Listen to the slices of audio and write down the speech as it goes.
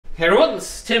Hey everyone,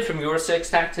 this is Tim from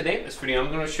YourSixTech. Today in this video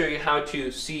I'm going to show you how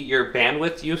to see your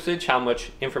bandwidth usage, how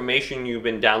much information you've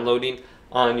been downloading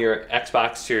on your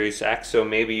Xbox Series X. So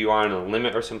maybe you are on a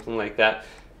limit or something like that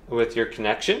with your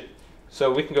connection.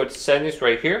 So we can go to settings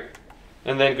right here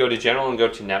and then go to general and go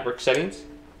to network settings.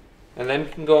 And then we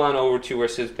can go on over to where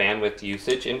it says bandwidth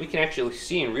usage, and we can actually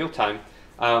see in real time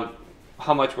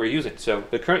how much we're using. So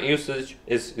the current usage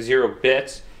is 0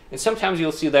 bits, and sometimes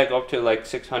you'll see that go up to like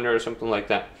 600 or something like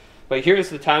that. But here's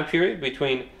the time period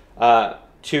between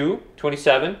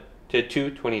 2:27 to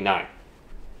 2:29.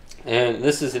 And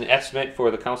this is an estimate for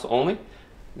the console only.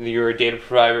 Your data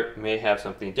provider may have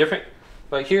something different.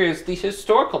 But here is the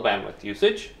historical bandwidth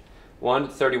usage.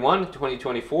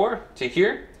 1/31/2024 to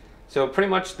here. So pretty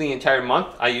much the entire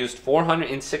month I used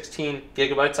 416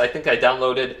 gigabytes. I think I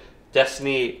downloaded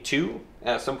Destiny 2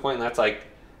 at some point, and that's like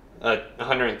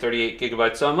 138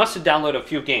 gigabytes. So I must have downloaded a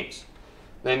few games.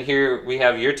 Then here we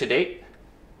have year to date,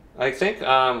 I think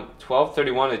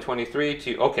 12/31/23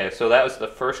 to, okay, so that was the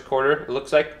first quarter, it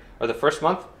looks like, or the first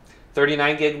month,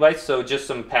 39 gigabytes, so just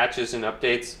some patches and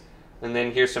updates. And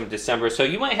then here's some December. So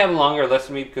you might have a longer list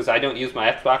than me because I don't use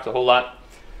my Xbox a whole lot.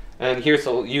 And here's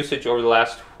the usage over the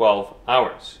last 12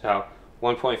 hours. Now,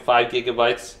 1.5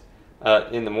 gigabytes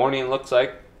in the morning, it looks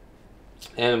like,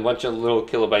 and a bunch of little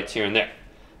kilobytes here and there.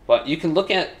 But you can look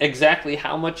at exactly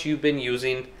how much you've been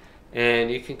using,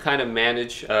 and you can kind of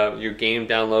manage your game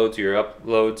downloads, your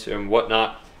uploads, and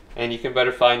whatnot, and you can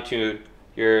better fine-tune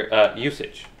your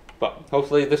usage. But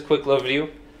hopefully this quick little video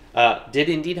did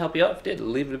indeed help you out. If it did,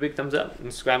 leave it a big thumbs up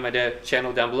and subscribe to my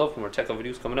channel down below for more tech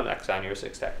videos coming up next on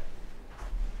YourSixTech.